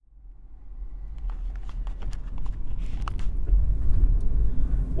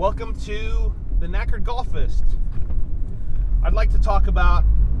Welcome to the Knackered Golfist. I'd like to talk about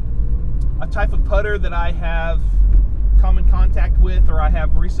a type of putter that I have come in contact with or I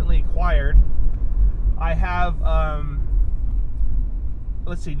have recently acquired. I have,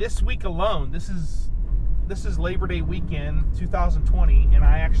 this week alone, this is Labor Day weekend 2020, and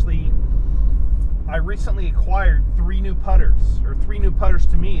I recently acquired three new putters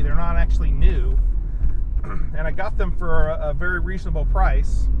to me. They're not actually new. And I got them for a very reasonable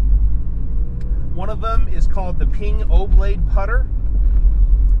price. One of them is called the Ping O-Blade putter.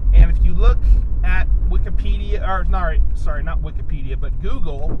 And if you look at Wikipedia, not Wikipedia, but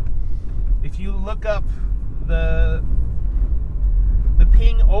Google, if you look up the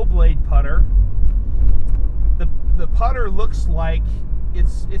Ping O-Blade putter, the putter looks like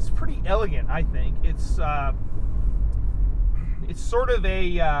it's pretty elegant. I think it's sort of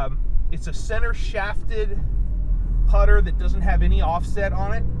it's a center shafted putter that doesn't have any offset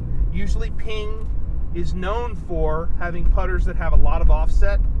on it. Usually Ping is known for having putters that have a lot of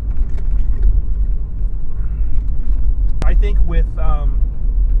offset. I think with a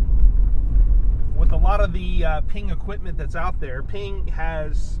lot of the Ping equipment that's out there, Ping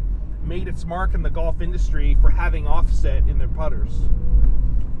has made its mark in the golf industry for having offset in their putters.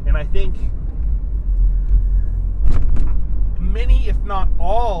 And I think many, if not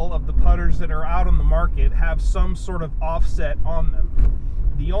all, of the putters that are out on the market have some sort of offset on them.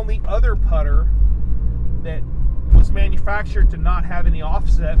 The only other putter that was manufactured to not have any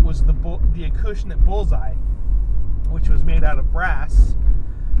offset was the Acushnet Bullseye, which was made out of brass,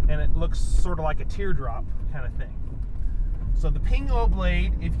 and it looks sort of like a teardrop kind of thing. So the Ping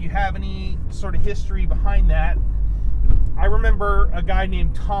O-Blade, if you have any sort of history behind that, I remember a guy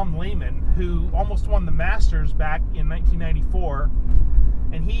named Tom Lehman who almost won the Masters back in 1994,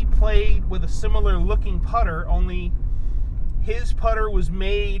 and he played with a similar looking putter, only his putter was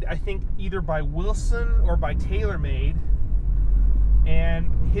made, I think, either by Wilson or by TaylorMade,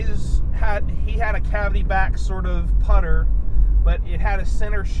 and he had a cavity back sort of putter, but it had a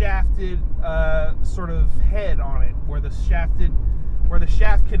center shafted sort of head on it, where the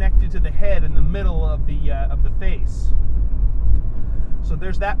shaft connected to the head in the middle of the face. So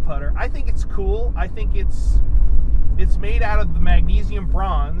there's that putter. I think it's cool. I think it's made out of the magnesium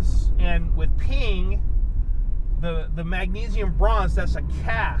bronze, and with Ping, the magnesium bronze, that's a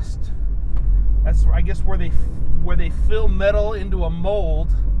cast. That's, I guess, where they fill metal into a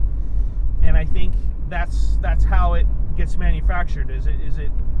mold, and I think that's how it gets manufactured.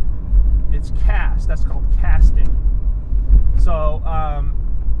 It's cast. That's called casting. So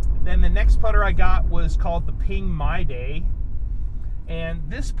then the next putter I got was called the Ping My Day. And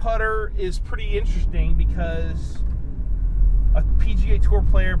this putter is pretty interesting because a PGA Tour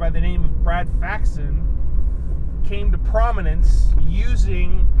player by the name of Brad Faxon came to prominence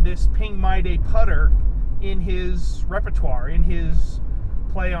using this Ping My Day putter in his repertoire, in his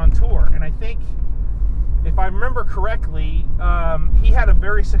play on tour. And I think, if I remember correctly, he had a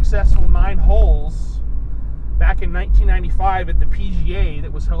very successful 9 holes back in 1995 at the PGA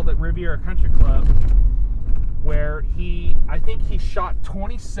that was held at Riviera Country Club, where I think he shot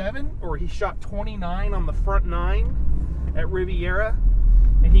 27 or he shot 29 on the front 9 at Riviera,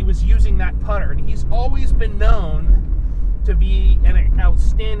 and he was using that putter. And he's always been known to be an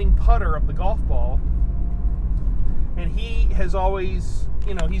outstanding putter of the golf ball. And he has always,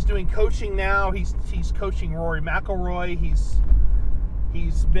 he's doing coaching now. He's coaching Rory McIlroy.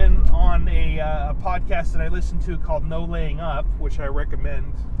 He's been on a podcast that I listen to called No Laying Up, which I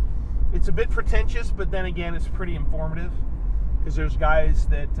recommend. It's a bit pretentious, but then again, it's pretty informative because there's guys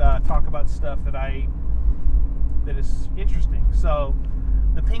that talk about stuff that is interesting. So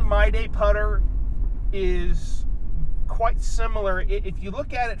the Ping My Day putter is quite similar. If you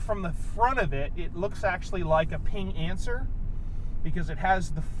look at it from the front of it, it looks actually like a Ping Answer, because it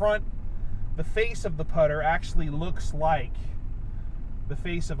has the face of the putter actually looks like the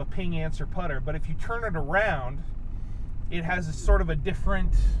face of a Ping Answer putter. But if you turn it around, it has a sort of a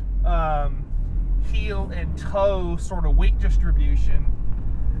different heel and toe sort of weight distribution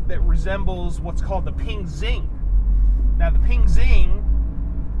that resembles what's called the Ping Zing. Now the Ping Zing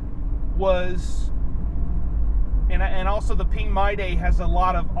was, and also the Ping My Day has a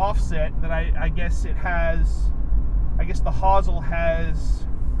lot of offset that I guess it has. I guess the hosel has,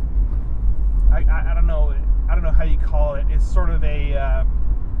 I don't know how you call it. It's sort of a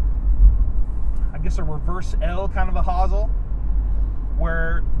reverse L kind of a hosel,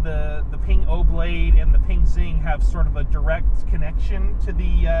 where the Ping O-Blade and the Ping Zing have sort of a direct connection to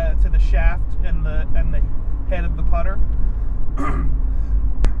the shaft and the head of the putter.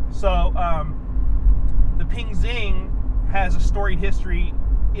 So the Ping Zing has a storied history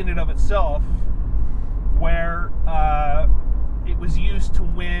in and of itself, where it was used to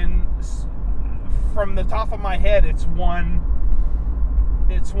win. From the top of my head, it's won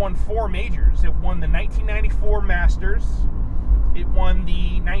 4 majors. It won the 1994 Masters. It won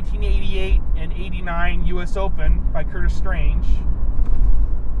the 1988 and 89 U.S. Open by Curtis Strange.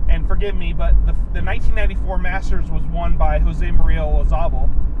 And forgive me, but the 1994 Masters was won by Jose Maria Olazabal.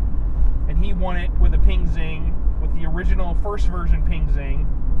 And he won it with a Ping Zing, with the original first version Ping Zing.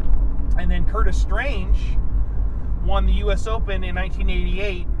 And then Curtis Strange won the U.S. Open in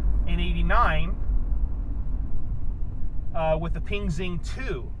 1988 and 89 with the Ping Zing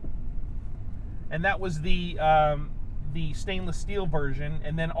 2. And that was the stainless steel version.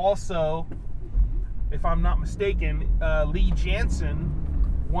 And then also, if I'm not mistaken, Lee Janzen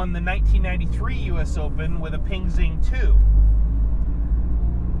won the 1993 U.S. Open with a Ping Zing 2.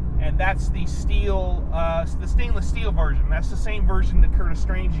 And that's the stainless steel version. That's the same version that Curtis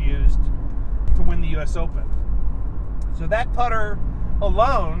Strange used to win the U.S. Open. So that putter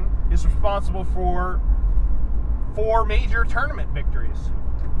alone is responsible for 4 major tournament victories.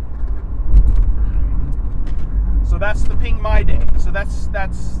 So that's the Ping My Day. So that's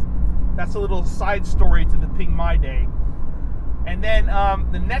a little side story to the Ping My Day. And then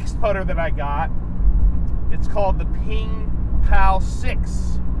the next putter that I got, it's called the Ping Pal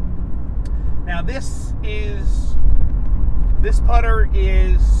 6. Now this putter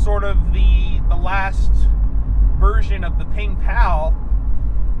is sort of the last version of the Ping Pal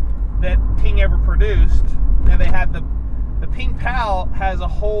that Ping ever produced. Now they had the Ping Pal has a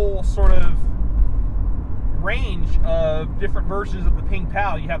whole sort of range of different versions of the Ping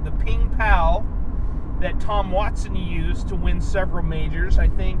Pal. You have the Ping Pal that Tom Watson used to win several majors. I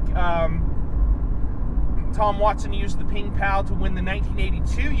think Tom Watson used the Ping Pal to win the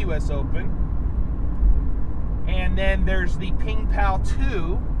 1982 U.S. Open. And then there's the Ping Pal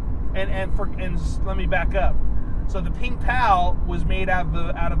 2, and let me back up. So the Ping Pal was made out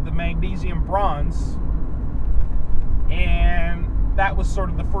of the magnesium bronze, and that was sort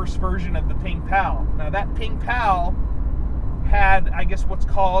of the first version of the Ping Pal. Now that Ping Pal had, I guess it's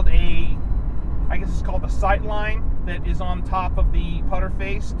called a sight line that is on top of the putter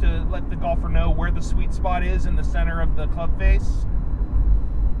face to let the golfer know where the sweet spot is in the center of the club face.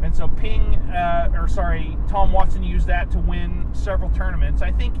 And so Tom Watson used that to win several tournaments.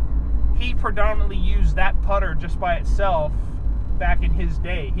 I think he predominantly used that putter just by itself back in his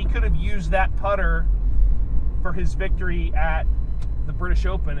day. He could have used that putter for his victory at the British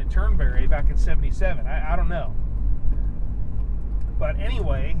Open at Turnberry back in '77. I don't know. But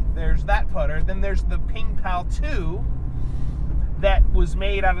anyway, there's that putter. Then there's the Ping Pal 2 that was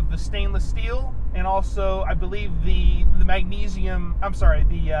made out of the stainless steel, and also I believe the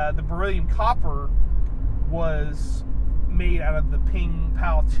beryllium copper was made out of the Ping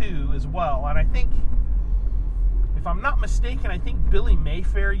Pal 2 as well. And I think, if I'm not mistaken, I think Billy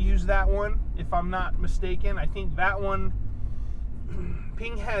Mayfair used that one. If I'm not mistaken, I think that one,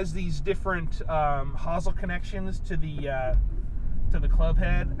 Ping has these different hosel connections to the club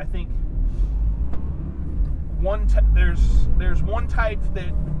head. I think there's one type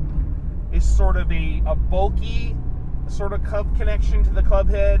that is sort of a bulky sort of club connection to the club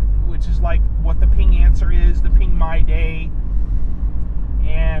head, which is like what the Ping Answer is, the Ping My Day,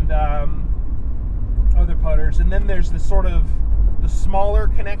 and other putters. And then there's the smaller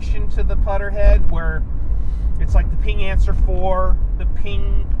connection to the putter head, where it's like the Ping Answer 4, the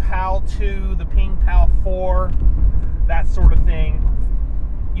Ping Pal 2, the Ping Pal 4, that sort of thing.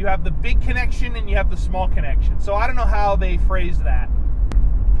 You have the big connection and you have the small connection. So I don't know how they phrased that.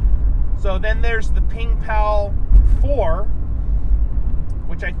 So then there's the Ping Pal 4,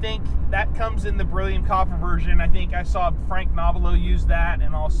 which I think that comes in the beryllium copper version. I think I saw Frank Nobilo use that,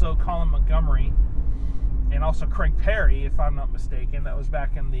 and also Colin Montgomery, and also Craig Perry, if I'm not mistaken. That was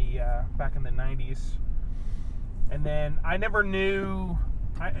back in the 90s. And then I never knew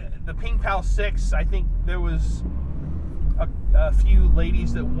the Ping Pal 6. I think there was a few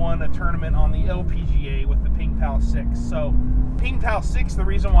ladies that won a tournament on the LPGA with the Ping Pal 6. So Ping Pal 6, the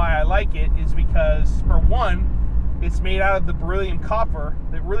reason why I like it is because, for one, it's made out of the beryllium copper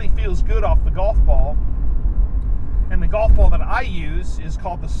that really feels good off the golf ball. And the golf ball that I use is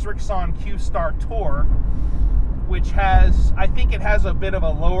called the Srixon Q-Star Tour, which I think it has a bit of a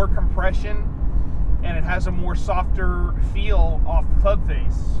lower compression, and it has a more softer feel off the club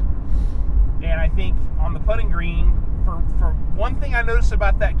face. And I think on the putting green, for one thing I noticed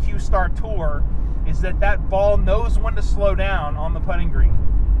about that Q-Star Tour is that ball knows when to slow down on the putting green.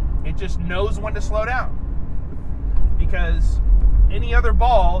 It just knows when to slow down. Because any other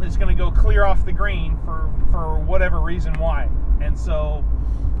ball is going to go clear off the green for whatever reason why. And so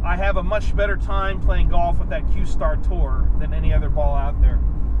I have a much better time playing golf with that Q-Star Tour than any other ball out there.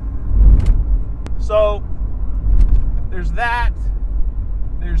 So there's that.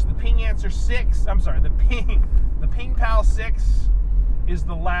 There's the Ping Answer 6. I'm sorry, the Ping Pal 6 is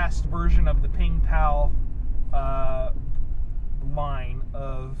the last version of the Ping Pal line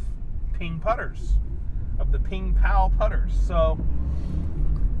of Ping putters, of the Ping Pal putters. So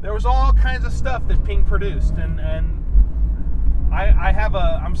there was all kinds of stuff that Ping produced, and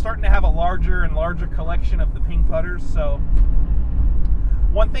I'm starting to have a larger and larger collection of the Ping putters. So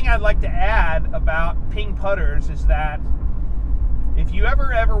one thing I'd like to add about Ping putters is that if you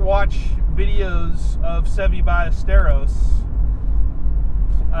ever watch videos of Seve Ballesteros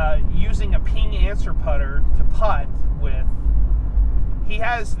using a Ping Answer putter to putt with, he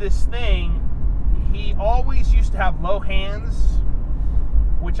has this thing. He always used to have low hands,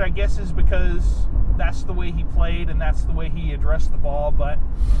 which I guess is because that's the way he played and that's the way he addressed the ball. But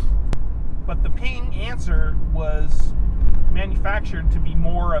the Ping Answer was manufactured to be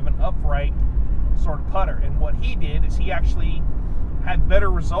more of an upright sort of putter. And what he did is he actually had better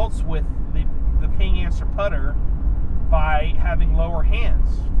results with the Ping Answer putter by having lower hands.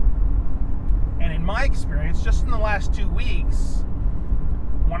 And in my experience, just in the last 2 weeks,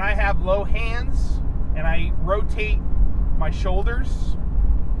 when I have low hands and I rotate my shoulders,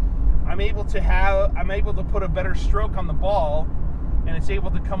 I'm able to put a better stroke on the ball, and it's able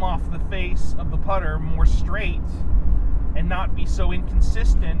to come off the face of the putter more straight and not be so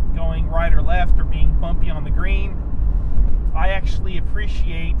inconsistent going right or left or being bumpy on the green. I actually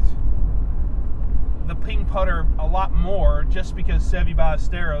appreciate the Ping putter a lot more just because Seve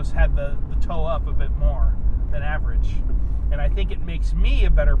Ballesteros had the toe up a bit more than average. And I think it makes me a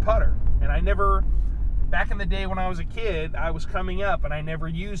better putter. And back in the day when I was a kid, I was coming up and I never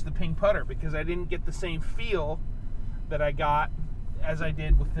used the Ping putter because I didn't get the same feel that I got as I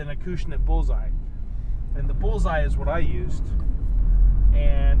did with an Acushnet Bullseye. And the Bullseye is what I used.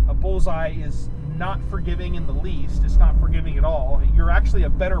 And a Bullseye is not forgiving in the least. It's not forgiving at all. You're actually a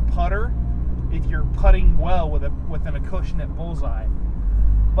better putter if you're putting well with an Acushnet Bullseye.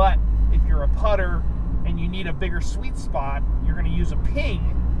 But if you're a putter and you need a bigger sweet spot, you're going to use a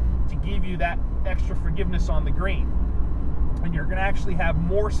Ping to give you that extra forgiveness on the green. And you're going to actually have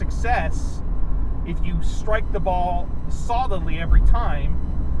more success if you strike the ball solidly every time.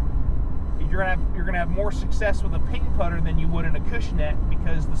 You're going to have more success with a Ping putter than you would in a Acushnet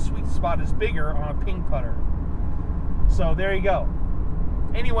because the sweet spot is bigger on a Ping putter. So there you go.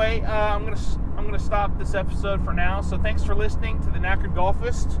 Anyway, I'm gonna stop this episode for now. So thanks for listening to the Knackered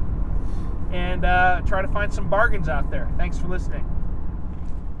Golfist, and try to find some bargains out there. Thanks for listening.